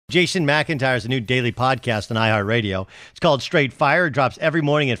Jason McIntyre's new daily podcast on iHeartRadio. It's called Straight Fire. It drops every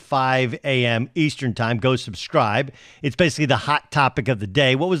morning at 5 a.m. Eastern Time. Go subscribe. It's basically the hot topic of the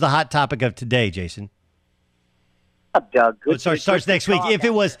day. What was the hot topic of today, Jason? Up, Doug. It starts next week. If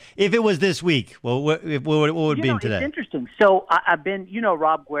it was this week, well, what would it be today? It's interesting. So I've been,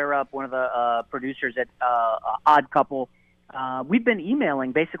 Rob Guerra, one of the producers at Odd Couple. We've been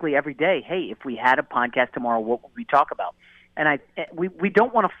emailing basically every day. Hey, if we had a podcast tomorrow, what would we talk about? And we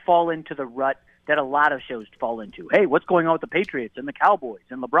don't want to fall into the rut that a lot of shows fall into. Hey, what's going on with the Patriots and the Cowboys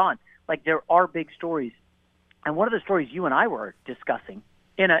and LeBron? Like, there are big stories. And one of the stories you and I were discussing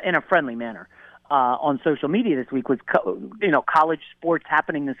in a friendly manner on social media this week was, college sports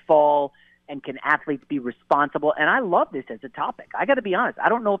happening this fall, and can athletes be responsible? And I love this as a topic. I got to be honest. I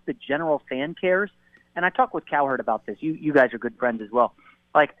don't know if the general fan cares. And I talked with Cowherd about this. You guys are good friends as well.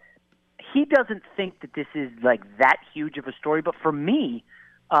 Like, he doesn't think that this is like that huge of a story. But for me,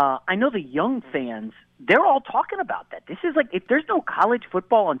 I know the young fans, they're all talking about that. This is like, if there's no college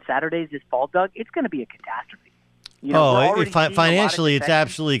football on Saturdays this fall, Doug, it's going to be a catastrophe. Financially, it's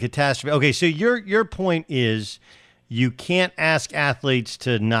absolutely a catastrophe. Okay, so your point is you can't ask athletes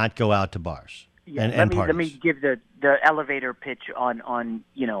to not go out to bars and parties. Let me give the elevator pitch on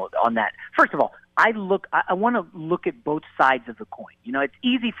that. First of all, I want to look at both sides of the coin. It's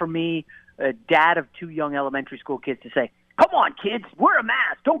easy for me, a dad of two young elementary school kids, to say, "Come on, kids, wear a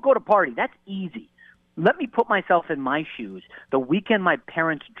mask, don't go to party." That's easy. Let me put myself in my shoes. The weekend my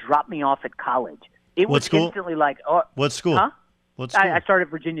parents dropped me off at college, it was instantly like, "Oh, what school? Huh? What school?" I started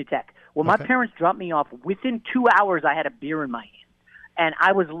at Virginia Tech. Well, my parents dropped me off. Within 2 hours, I had a beer in my hand, and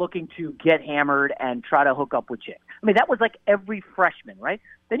I was looking to get hammered and try to hook up with chicks. I mean, that was like every freshman, right?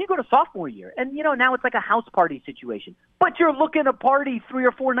 Then you go to sophomore year, and, now it's like a house party situation. But you're looking to party 3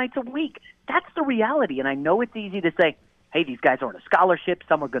 or 4 nights a week. That's the reality. And I know it's easy to say, hey, these guys are on a scholarship.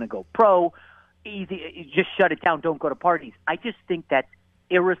 Some are going to go pro. Easy, just shut it down. Don't go to parties. I just think that's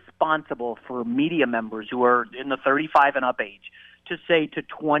irresponsible for media members who are in the 35 and up age to say to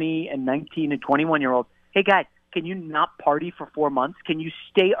 20 and 19 and 21-year-olds, hey, guys, can you not party for 4 months? Can you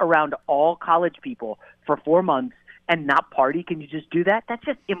stay around all college people for 4 months and not party? Can you just do that? That's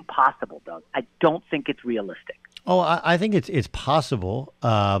just impossible, Doug. I don't think it's realistic. Oh, I think it's possible.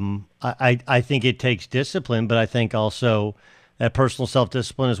 I think it takes discipline, but I think also that personal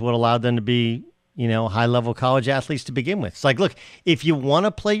self-discipline is what allowed them to be, high-level college athletes to begin with. It's like, look, if you want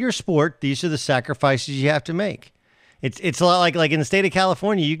to play your sport, these are the sacrifices you have to make. It's a lot like in the state of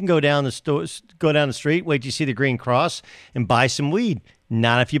California, you can go down the street, wait till you see the green cross, and buy some weed.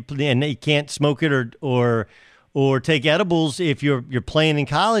 Not if you can't smoke it or take edibles if you're playing in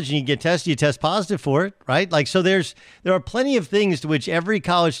college and you get tested, you test positive for it, right? Like, so there are plenty of things to which every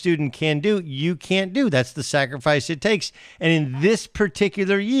college student can do. You can't do. That's the sacrifice it takes. And in this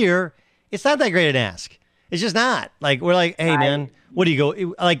particular year, it's not that great an ask. It's just not. Like, we're like, hey man, what do you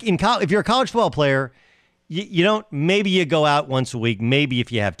go like in college? If you're a college football player, you don't. Maybe you go out once a week, maybe if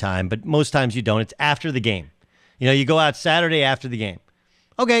you have time, but most times you don't. It's after the game. You go out Saturday after the game.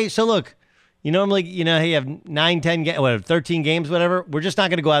 Okay, so look. Normally, you have 9, 10, 13 games, whatever. We're just not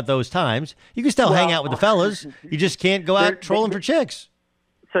going to go out those times. You can still hang out with the fellas. You just can't go out trolling for chicks.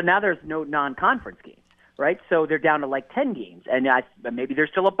 So now there's no non-conference games, right? So they're down to like 10 games, and maybe there's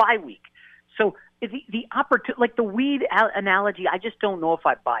still a bye week. So the opportunity, like the weed analogy, I just don't know if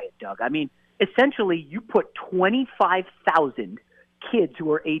I buy it, Doug. I mean, essentially, you put 25,000 kids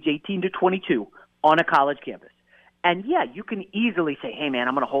who are age 18 to 22 on a college campus. And yeah, you can easily say, "Hey, man,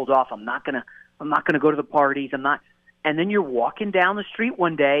 I'm going to hold off. I'm not going to go to the parties. I'm not." And then you're walking down the street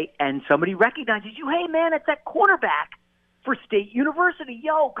one day, and somebody recognizes you. "Hey, man, it's that quarterback for State University.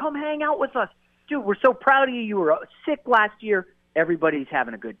 Yo, come hang out with us, dude. We're so proud of you. You were sick last year. Everybody's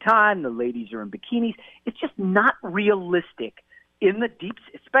having a good time. The ladies are in bikinis." It's just not realistic in the deep,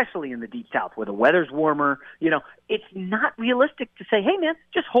 especially in the deep South where the weather's warmer. It's not realistic to say, "Hey, man,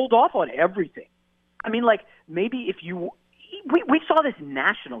 just hold off on everything." I mean, like, maybe if we saw this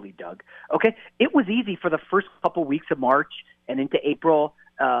nationally, Doug, okay? It was easy for the first couple weeks of March and into April.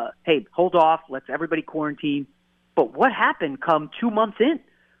 Hey, hold off. Let's everybody quarantine. But what happened come 2 months in?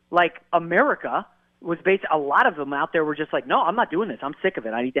 Like, America was a lot of them out there were just like, "No, I'm not doing this. I'm sick of it.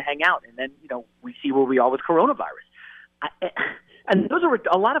 I need to hang out." And then, we see where we are with coronavirus. And those are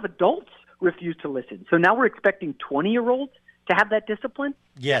a lot of adults refuse to listen. So now we're expecting 20-year-olds to have that discipline.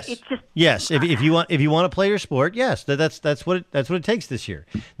 Yes. It's just if you want to play your sport, yes, that's what it takes this year.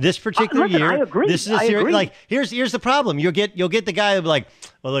 This particular year, I agree. This is a series. Like, here's the problem. You'll get the guy who'll be like,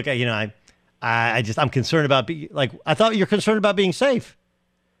 "Well, look, I'm concerned about I thought you're concerned about being safe."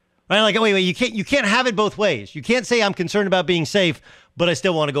 Right? Like, wait, you can't have it both ways. You can't say I'm concerned about being safe, but I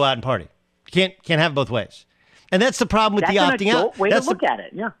still want to go out and party. You can't have it both ways. And that's the problem with the opting out. Way to look at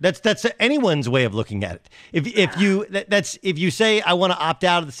it. Yeah. That's anyone's way of looking at it. If you say I want to opt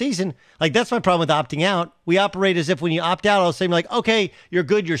out of the season, like that's my problem with opting out. We operate as if when you opt out, I'll say like, okay, you're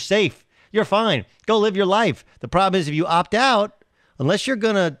good, you're safe, you're fine, go live your life. The problem is if you opt out, unless you're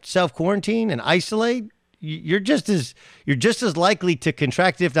gonna self-quarantine and isolate, you're just as likely to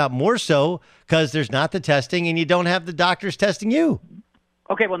contract it, if not more so, because there's not the testing and you don't have the doctors testing you.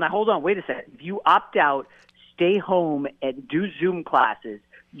 Okay, well now hold on, wait a second. If you opt out, stay home and do Zoom classes,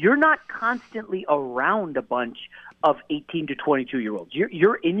 you're not constantly around a bunch of 18 to 22-year-olds.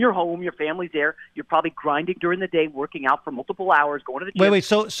 You're in your home, your family's there, you're probably grinding during the day, working out for multiple hours, going to the gym. Wait,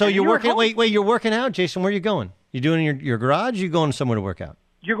 so you're working you're working out, Jason, where are you going? You doing in your garage, or you going somewhere to work out?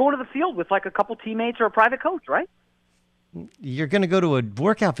 You're going to the field with like a couple teammates or a private coach, right? You're going to go to a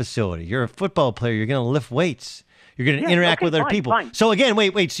workout facility. You're a football player, you're going to lift weights. You're going to interact with other people. Fine. So again,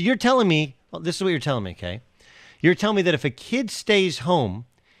 wait, so you're telling me, this is what you're telling me, okay? You're telling me that if a kid stays home,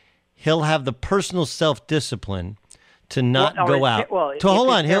 he'll have the personal self-discipline to not go out. Hold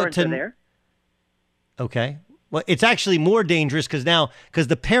on. There. Okay. Well, it's actually more dangerous because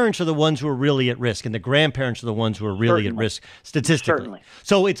the parents are the ones who are really at risk and the grandparents are the ones who are really at risk statistically. Certainly.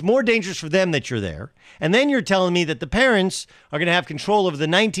 So it's more dangerous for them that you're there. And then you're telling me that the parents are going to have control over the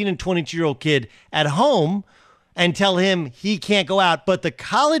 19 and 22-year-old kid at home and tell him he can't go out. But the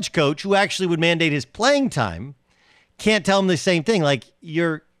college coach who actually would mandate his playing time can't tell him the same thing. Like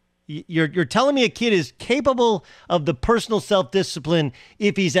you're telling me a kid is capable of the personal self-discipline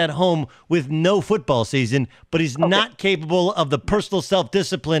if he's at home with no football season, but he's not capable of the personal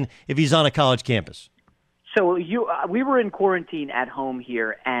self-discipline if he's on a college campus. So we were in quarantine at home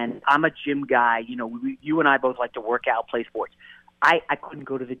here, and I'm a gym guy. You know, you and I both like to work out, play sports. I couldn't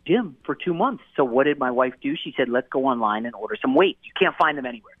go to the gym for 2 months. So what did my wife do? She said, let's go online and order some weights. You can't find them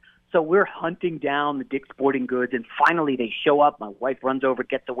anywhere. So we're hunting down the Dick's Sporting Goods, and finally they show up. My wife runs over,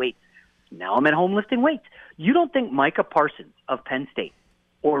 gets the weights. Now I'm at home lifting weights. You don't think Micah Parsons of Penn State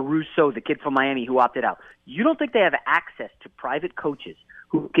or Rousseau, the kid from Miami who opted out, you don't think they have access to private coaches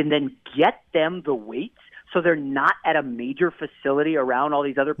who can then get them the weights so they're not at a major facility around all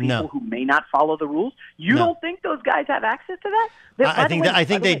these other people who may not follow the rules? You don't think those guys have access to that? I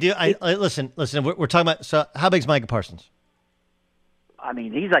think they do. Listen, we're talking about, so how big's Micah Parsons? I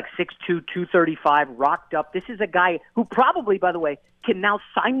mean, he's like 6'2", 235, rocked up. This is a guy who probably, by the way, can now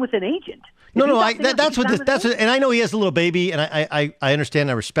sign with an agent. That's what, and I know he has a little baby, and I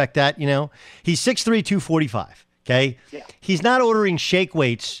understand, I respect that, you know. He's 6'3", 245, okay? Yeah. He's not ordering shake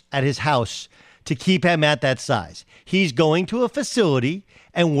weights at his house to keep him at that size. He's going to a facility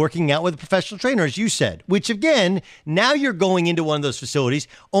and working out with a professional trainer, as you said, which again, now you're going into one of those facilities,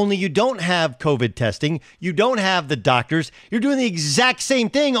 only you don't have COVID testing. You don't have the doctors. You're doing the exact same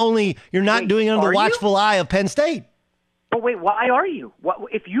thing, only you're not doing it under the watchful eye of Penn State. But wait, why are you?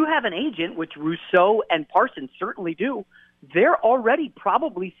 If you have an agent, which Rousseau and Parsons certainly do, they're already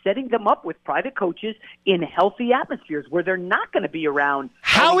probably setting them up with private coaches in healthy atmospheres where they're not going to be around.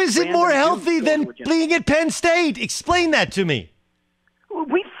 How is it more healthy than being at Penn State? Explain that to me.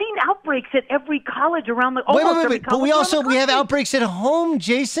 We've seen outbreaks at every college around the wait. But we have outbreaks at home,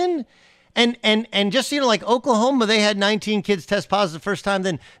 Jason. And just, you know, like Oklahoma, they had 19 kids test positive the first time,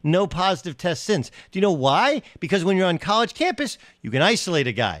 then no positive tests since. Do you know why? Because when you're on college campus, you can isolate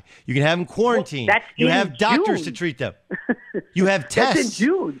a guy. You can have him quarantined. You have doctors to treat them. You have tests. That's in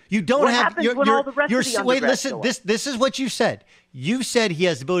June. You don't what have. Happens when all the rest of the wait, listen. This is what you said. You said he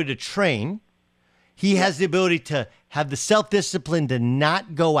has the ability to train. He has the ability to have the self-discipline to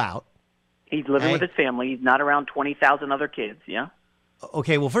not go out. He's living with his family. He's not around 20,000 other kids. Yeah.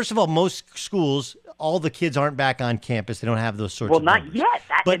 Okay, well, first of all, most schools, all the kids aren't back on campus. They don't have those sorts of numbers. Well, not yet.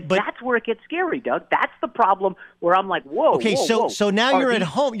 But that's where it gets scary, Doug. That's the problem where I'm like, whoa, okay, so now you're at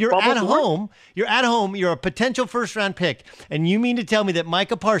home. You're at home. You're at home. You're a potential first-round pick. And you mean to tell me that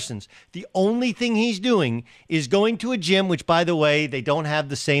Micah Parsons, the only thing he's doing is going to a gym, which, by the way, they don't have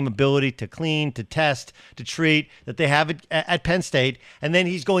the same ability to clean, to test, to treat that they have at Penn State. And then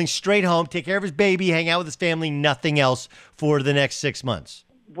he's going straight home, take care of his baby, hang out with his family, nothing else for the next 6 months.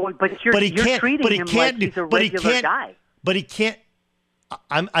 Well, but you're treating him like he's a regular guy. But he can't.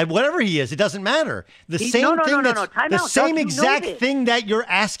 Whatever he is, it doesn't matter. The same exact thing that you're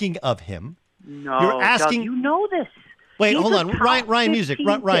asking of him. No, you're asking. Doug, you know this. Wait, hold on, Ryan Music.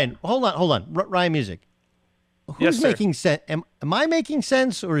 Ryan, hold on, Ryan Music. Who's making sense? Am I making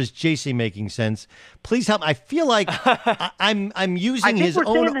sense, or is JC making sense? Please help. I feel like I'm using his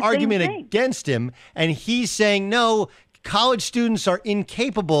own argument against him, and he's saying no. college students are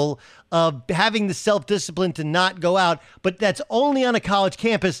incapable of having the self-discipline to not go out, but that's only on a college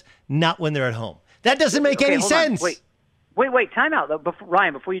campus, not when they're at home. That doesn't make any sense. Wait, time out, though,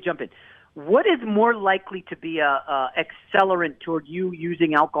 Ryan, before you jump in. What is more likely to be a accelerant toward you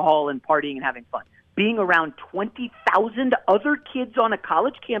using alcohol and partying and having fun? Being around 20,000 other kids on a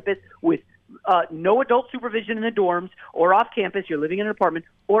college campus with no adult supervision in the dorms, or off campus, you're living in an apartment,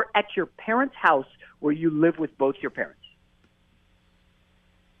 or at your parents' house where you live with both your parents?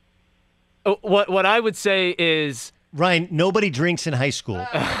 What I would say is, Ryan, nobody drinks in high school.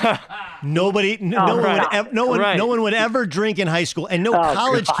 No one would ever drink in high school, and no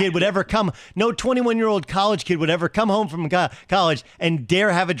college kid would ever come. No 21-year-old college kid would ever come home from college and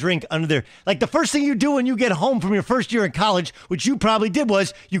dare have a drink under there. Like, the first thing you do when you get home from your first year in college, which you probably did,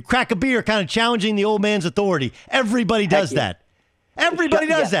 was you crack a beer, kind of challenging the old man's authority. Everybody does that. Everybody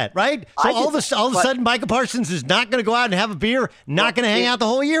does that, right? So all of a sudden, Micah Parsons is not going to go out and have a beer, not going to hang out the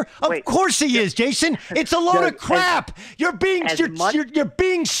whole year? Of course he is, Jason. It's a load of crap. You're being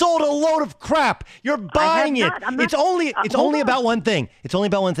sold a load of crap. You're buying it. It's only about one thing. It's only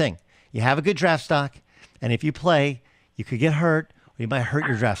about one thing. You have a good draft stock, and if you play, you could get hurt, or you might hurt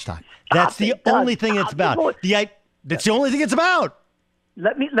your draft stock. That's the only thing it's about. That's the only thing it's about.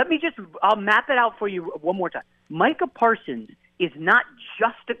 Let me just, I'll map it out for you one more time. Micah Parsons is not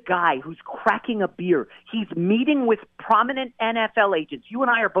just a guy who's cracking a beer. He's meeting with prominent NFL agents. You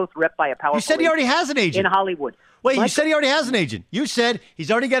and I are both rep by a powerful You said he already has an agent. In Hollywood. Wait, you said he already has an agent. You said he's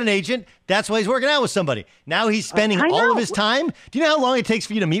already got an agent. That's why he's working out with somebody. Now he's spending all of his time. Do you know how long it takes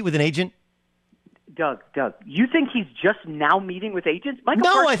for you to meet with an agent? Doug, you think he's just now meeting with agents?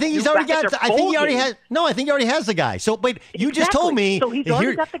 No, I think he's already got. I think he already has. No, I think he already has the guy. So wait, you just told me. So he's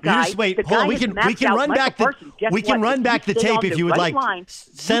already got the guy. Wait, hold on. We can run back the tape if you would like,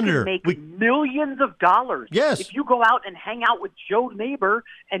 Senator. You can make millions of dollars. Yes. If you go out and hang out with Joe Neighbor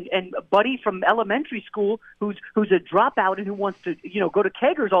and a buddy from elementary school who's a dropout and who wants to go to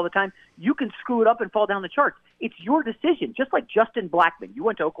keggers all the time, you can screw it up and fall down the charts. It's your decision. Just like Justin Blackmon. You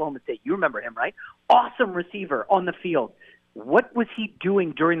went to Oklahoma State. You remember him, right? Awesome receiver on the field. What was he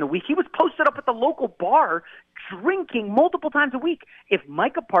doing during the week? He was posted up at the local bar drinking multiple times a week. If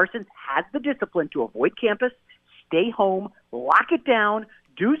Micah Parsons has the discipline to avoid campus, stay home, lock it down,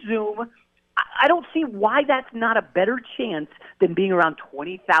 do Zoom, I don't see why that's not a better chance than being around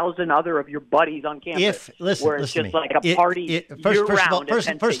 20,000 other of your buddies on campus. Where it's just like a party year-round.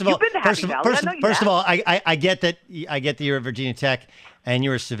 First of all, I get that you're at Virginia Tech and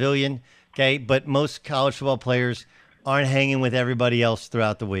you're a civilian, okay? But most college football players aren't hanging with everybody else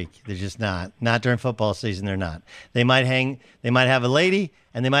throughout the week. They're just not. Not during football season, they're not. They might have a lady,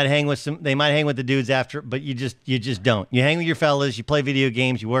 and they might hang with the dudes after, but you just don't. You hang with your fellas, you play video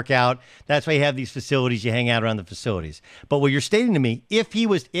games, you work out. That's why you have these facilities, you hang out around the facilities. But what you're stating to me, if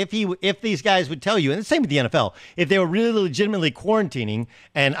these guys would tell you, and the same with the NFL, if they were really legitimately quarantining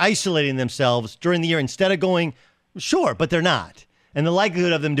and isolating themselves during the year instead of going, sure, but they're not. And the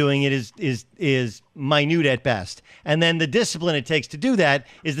likelihood of them doing it is minute at best. And then the discipline it takes to do that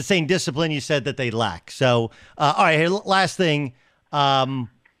is the same discipline you said that they lack. So, all right, here, last thing. Colin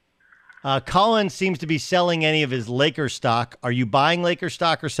seems to be selling any of his Lakers stock. Are you buying Lakers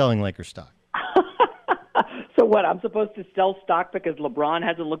stock or selling Lakers stock? So what, I'm supposed to sell stock because LeBron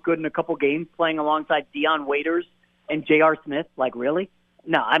hasn't looked good in a couple games playing alongside Deion Waiters and J.R. Smith? Like, really?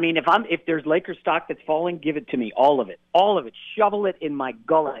 No, I mean, if there's Lakers stock that's falling, give it to me, all of it, shovel it in my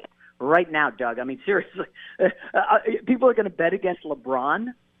gullet right now, Doug. I mean, seriously, people are going to bet against LeBron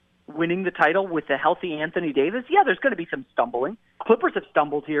winning the title with a healthy Anthony Davis. Yeah, there's going to be some stumbling. Clippers have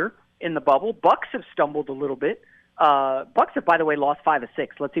stumbled here in the bubble. Bucks have stumbled a little bit. Bucks have, by the way, lost 5 of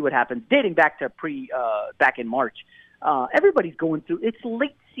 6. Let's see what happens. Dating back to back in March. Everybody's going through. It's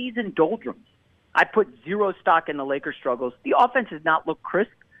late season doldrums. I put zero stock in the Lakers' struggles. The offense has not looked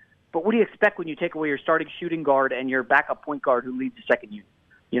crisp, but what do you expect when you take away your starting shooting guard and your backup point guard who leads the second unit?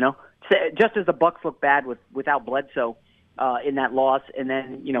 You know, just as the Bucks look bad without Bledsoe in that loss, and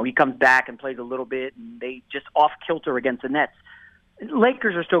then he comes back and plays a little bit, and they just off kilter against the Nets.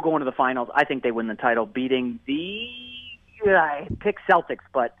 Lakers are still going to the finals. I think they win the title, beating I pick Celtics,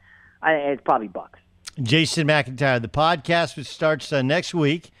 but it's probably Bucks. Jason McIntyre, the podcast, which starts next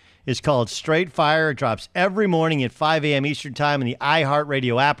week, is called Straight Fire. It drops every morning at 5 a.m. Eastern Time in the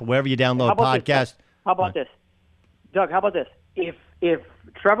iHeartRadio app, or wherever you download podcasts. How about this? Doug, how about this? If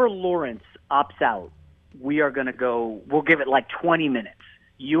Trevor Lawrence opts out, we'll give it like 20 minutes.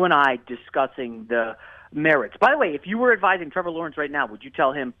 You and I discussing the merits. By the way, if you were advising Trevor Lawrence right now, would you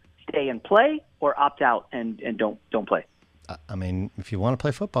tell him stay and play or opt out and don't play? I mean, if you want to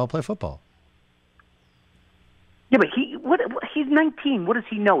play football, play football. Yeah, but he's 19. What does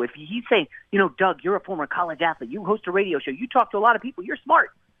he know? If he's saying, Doug, you're a former college athlete. You host a radio show. You talk to a lot of people. You're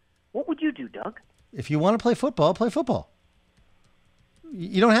smart. What would you do, Doug? If you want to play football, play football.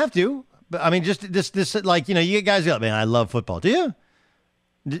 You don't have to. But I mean, just this like, you get guys go, man, I love football. Do you?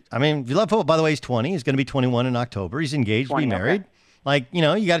 I mean, if you love football, by the way, he's 20. He's going to be 21 in October. He's engaged, 20, be married. Okay. Like, you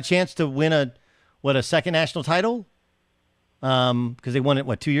got a chance to win a second national title? Because they won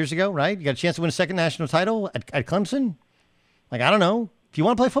it, 2 years ago, right? You got a chance to win a second national title at Clemson? Like, I don't know. If you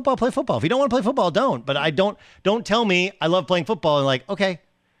want to play football, play football. If you don't want to play football, don't. But don't tell me I love playing football and like, okay,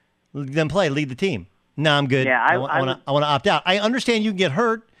 then lead the team. No, I'm good. Yeah, I want to opt out. I understand you can get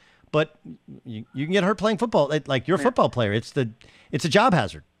hurt, but you can get hurt playing football. Like, you're a football player. It's a job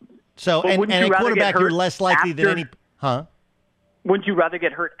hazard. So, and a quarterback, you're less likely than any, huh? Wouldn't you rather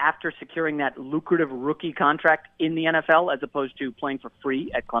get hurt after securing that lucrative rookie contract in the NFL as opposed to playing for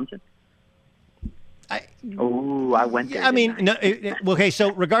free at Clemson? I went there. I mean, no. Okay,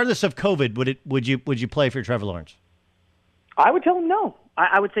 so regardless of COVID, would you play for Trevor Lawrence? I would tell him no.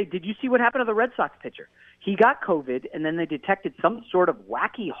 I would say, did you see what happened to the Red Sox pitcher? He got COVID, and then they detected some sort of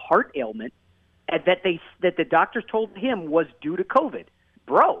wacky heart ailment that the doctors told him was due to COVID.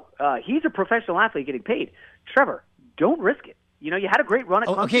 Bro, he's a professional athlete getting paid. Trevor, don't risk it. You had a great run at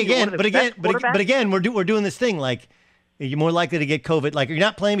Clemson. Okay, but again, we're doing this thing like you're more likely to get COVID. Like, you're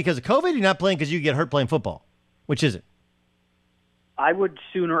not playing because of COVID. You're not playing because you get hurt playing football. Which is it? I would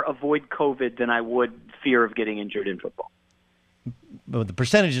sooner avoid COVID than I would fear of getting injured in football. But the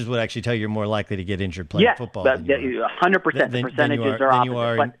percentages would actually tell you you're more likely to get injured playing football. 100%. The percentages are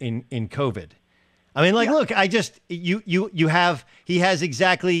opposite. In COVID. I mean, look, he has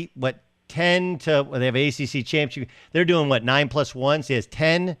exactly 10 to, they have ACC championship. They're doing 9 + 1. So he has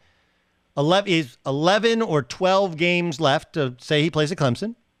 10, 11 or 12 games left to say he plays at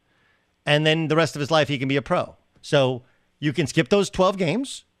Clemson. And then the rest of his life, he can be a pro. So you can skip those 12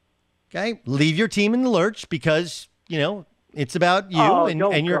 games. Okay. Leave your team in the lurch because, it's about you. Don't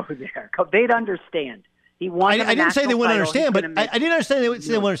go there. They'd understand. He wants. I didn't say they wouldn't understand, but I didn't understand they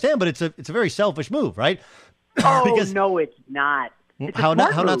wouldn't understand. But it's a very selfish move, right? Because, no, it's not. It's how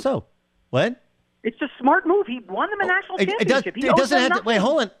not so? What? It's a smart move. He won them a national championship. It doesn't have to. Wait,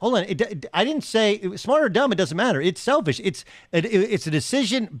 hold on. I didn't say smart or dumb. It doesn't matter. It's selfish. It's a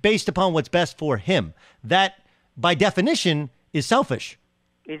decision based upon what's best for him. That, by definition, is selfish.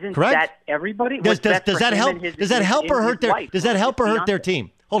 Isn't correct? That everybody? Does that help? Does that help or hurt their? Does that help or hurt their team?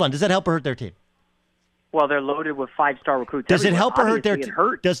 Hold on. Does that help or hurt their team? Well, they're loaded with 5-star recruits. Does it help or hurt their team?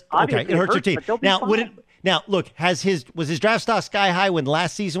 Okay, it hurts your team. Now look, was his draft stock sky high when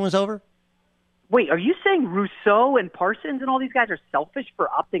last season was over? Wait, are you saying Rousseau and Parsons and all these guys are selfish for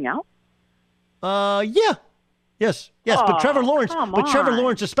opting out? Yeah. Yes. But Trevor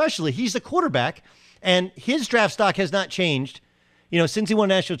Lawrence especially, he's the quarterback, and his draft stock has not changed. Since he won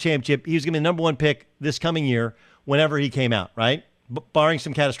a national championship, he was going to be the number 1 pick this coming year whenever he came out, right? Barring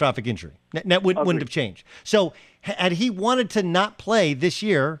some catastrophic injury. That wouldn't have changed. So had he wanted to not play this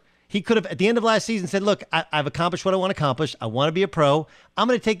year, he could have, at the end of last season, said, look, I've accomplished what I want to accomplish. I want to be a pro. I'm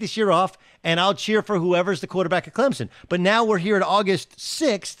going to take this year off, and I'll cheer for whoever's the quarterback at Clemson. But now we're here at August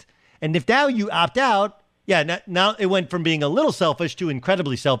 6th, and if now you opt out, now it went from being a little selfish to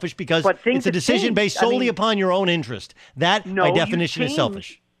incredibly selfish because it's a decision based solely upon your own interest. That, by definition, is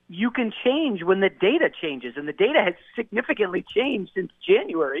selfish. You can change when the data changes, and the data has significantly changed since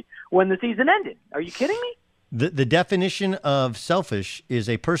January when the season ended. Are you kidding me? The definition of selfish is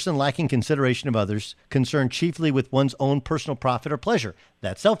a person lacking consideration of others, concerned chiefly with one's own personal profit or pleasure.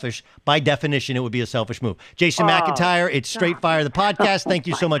 That's selfish. By definition, it would be a selfish move. Jason McIntyre, it's Straight Fire, the podcast. Thank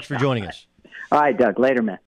you so much for joining us. All right, Doug. Later, man.